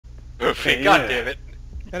Boofy, god damn it.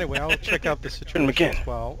 Anyway, I'll check out the situation as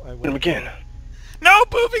well. I will. again. No,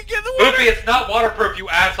 Boofy, get in the water! Boofy, it's not waterproof, you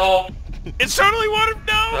asshole! It's totally water.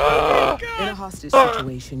 No! In a hostage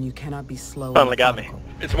situation, you cannot be slow. Finally got me.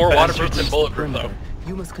 It's more waterproof than bulletproof, though.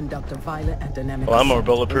 You must conduct a violent and dynamic. Well, I'm more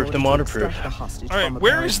bulletproof than waterproof. Alright,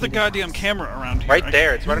 where is the goddamn camera around here? Right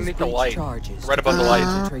there, it's right underneath the light. Right above the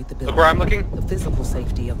light. Look where I'm looking. The physical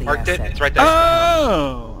safety of the Marked it, asset. it's right there.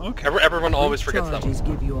 Oh, okay. Everyone always forgets that one.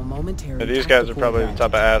 Give you a momentary These guys are probably the type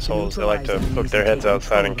of assholes that like to poke their heads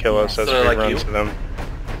outside and kill us as we like run you? to them.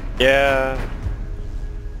 Yeah.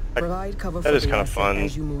 Provide cover That for is the kind of asset fun.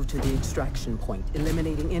 as you move to the extraction point,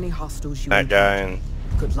 eliminating any hostiles you That guy encounter.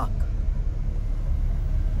 and... Good luck.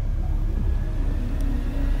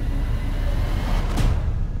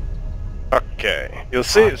 Okay. You'll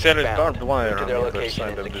see there's barbed wire on the other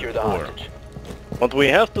side of the door. What we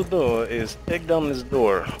have to do is take down this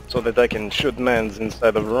door so that I can shoot mans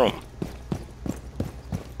inside the room.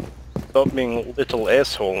 Stop being a little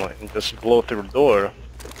asshole and just blow through the door.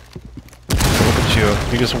 Look at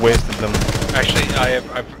you. You just wasted them. Actually,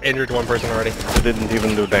 I've injured one person already. You didn't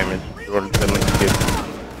even do damage. You were did.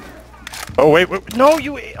 Oh wait, no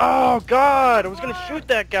you, oh god, I was gonna shoot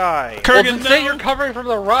that guy. Well, then say you're covering from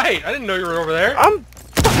the right. I didn't know you were over there. I'm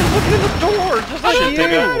fucking looking at the door, just like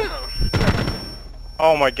you.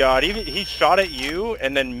 Oh my god, he shot at you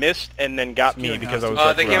and then missed and then got me because I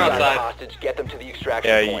was they came outside. Hostage, get them to the extraction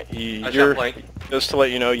Yeah, point. you're, just to let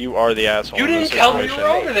you know, you are the asshole. You didn't tell me you were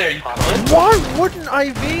over there, you cunt. Why wouldn't I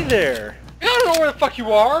be there? I don't know where the fuck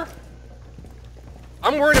you are.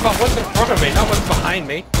 I'm worried about what's in front of me, not what's behind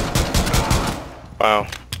me. Wow.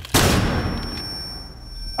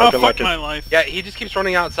 Oh, fuck my life. Yeah, he just keeps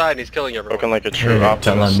running outside and he's killing everyone. Looking like a true Don't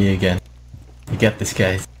optimist. let me again. You get this,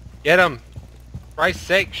 guys. Get him. For Christ's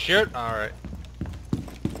sake, shoot. Alright.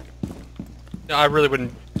 No, I really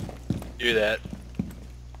wouldn't do that.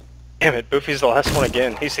 Damn it, Boofy's the last one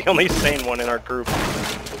again. He's the only sane one in our group.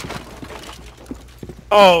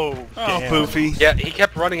 Oh, damn. Boofy. Yeah, he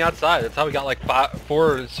kept running outside. That's how we got like 4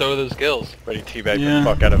 or so of those kills. But he teabagged the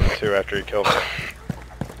fuck out of him too after he killed him.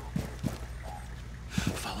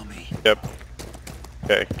 Follow me. Yep.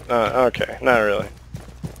 Okay. Okay. Not really.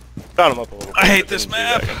 Found him up a little bit. I hate but this didn't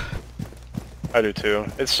map. teabag him. I do too.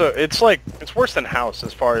 It's like, it's worse than House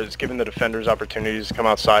as far as giving the defenders opportunities to come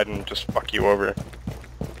outside and just fuck you over.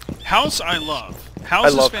 House I love.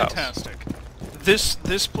 House love is fantastic.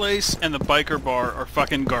 This place and the biker bar are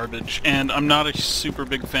fucking garbage, and I'm not a super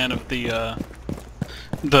big fan of the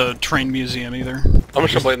train museum either. I'm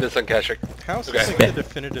just gonna blame this on Kashik. House Okay. is like the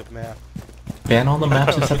definitive map. Ban all the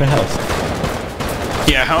maps except for House.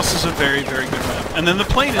 Yeah, House is a very, very good map. And then the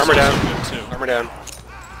plane is Armor also down. good too. Armor down.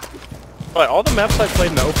 But all the maps I played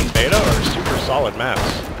in the open beta are super solid maps.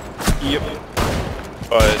 Yep.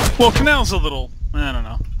 But Well, Canal's a little, I don't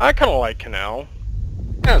know. I kind of like Canal.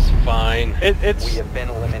 That's fine. It's We have been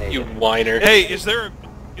eliminated. You whiner. Hey, is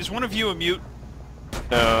one of you a mute?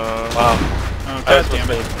 no. Wow. Oh, god damn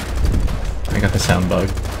it. I got the sound bug.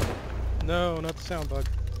 No, not the sound bug.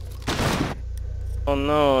 Oh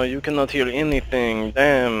no, you cannot hear anything.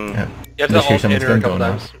 Damn. Yeah. You have to Just hear alt someone's enter a gun couple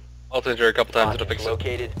going off. times. Alt enter a couple times, it'll fix it.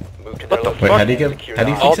 Located. Move to What their the location. Wait, how do you get? Secure How do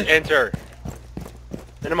you the fix Alt it? enter.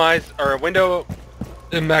 Minimize, or window,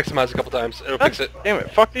 and maximize a couple times. It'll fix it. Damn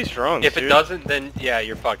it! Fuck these drones. If it dude. doesn't, then yeah,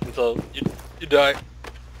 you're fucked until you die.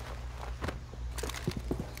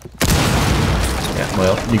 Yeah,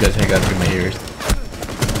 well, you guys ain't got through my ears.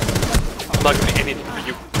 I'm not gonna do anything for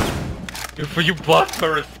you. For you, lost my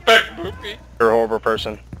respect, Boofy. You're a horrible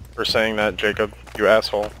person for saying that, Jacob. You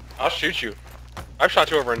asshole. I'll shoot you. I've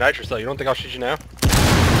shot you over a nitro cell. You don't think I'll shoot you now?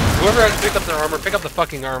 Whoever has picked up their armor, pick up the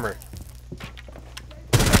fucking armor.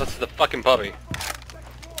 That's the fucking puppy.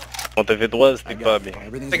 What if it was the puppy? I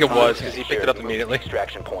think it was, because he picked it up immediately.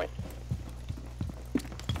 Extraction point.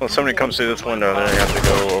 Well, if somebody comes through this window, then I have to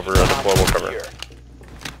go over the global cover.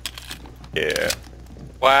 Yeah.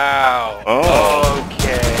 Wow. Oh.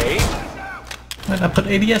 Okay. And I put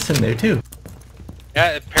ADS in there too.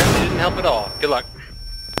 Yeah, it apparently didn't help at all. Good luck.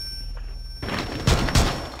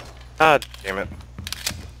 God damn it.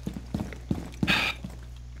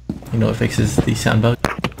 You know what fixes the sound bug?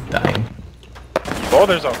 Dying. Oh,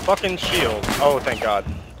 there's a fucking shield. Oh, thank God.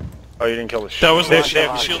 Oh, you didn't kill the shield. That was they, the they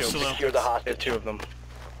have shield shields. still out. Secure the They hostage. have 2 of them.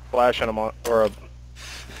 Flash and a mon or a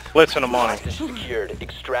blitz and a Monty. Hostage secured.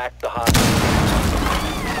 Extract the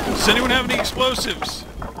hostage. Does anyone have any explosives?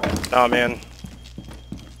 Nah, man.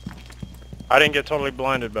 I didn't get totally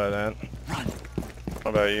blinded by that. Run. How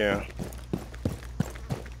about you?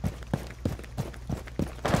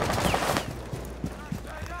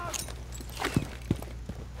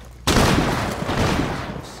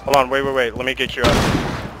 Hold on, wait. Let me get you out.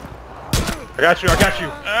 I got you.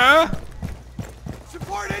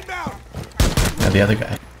 Now the other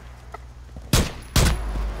guy.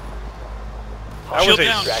 That Shield was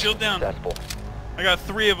down, a... shield down. Successful. I got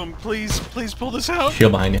 3 of them. Please pull this out.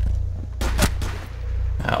 Shield behind you.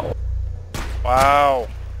 Ow. Wow.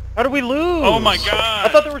 How did we lose? Oh my god. I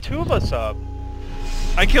thought there were 2 of us up.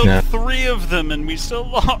 I killed Nah. 3 of them and we still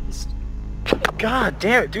lost. God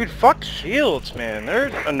damn it, dude. Fuck shields, man. They're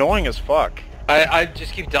annoying as fuck. I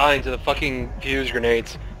just keep dying to the fucking fuse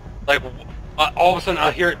grenades. Like, all of a sudden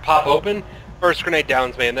I hear it pop open, first grenade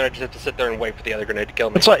downs me, and then I just have to sit there and wait for the other grenade to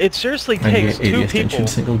kill me. It's like, it seriously And takes you 2 ADS didn't shoot people. a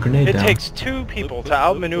single grenade It down. takes 2 people to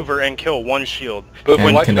outmaneuver and kill 1 shield. But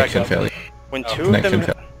And when connection back up, failure. When 2 of Connection them...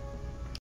 failure.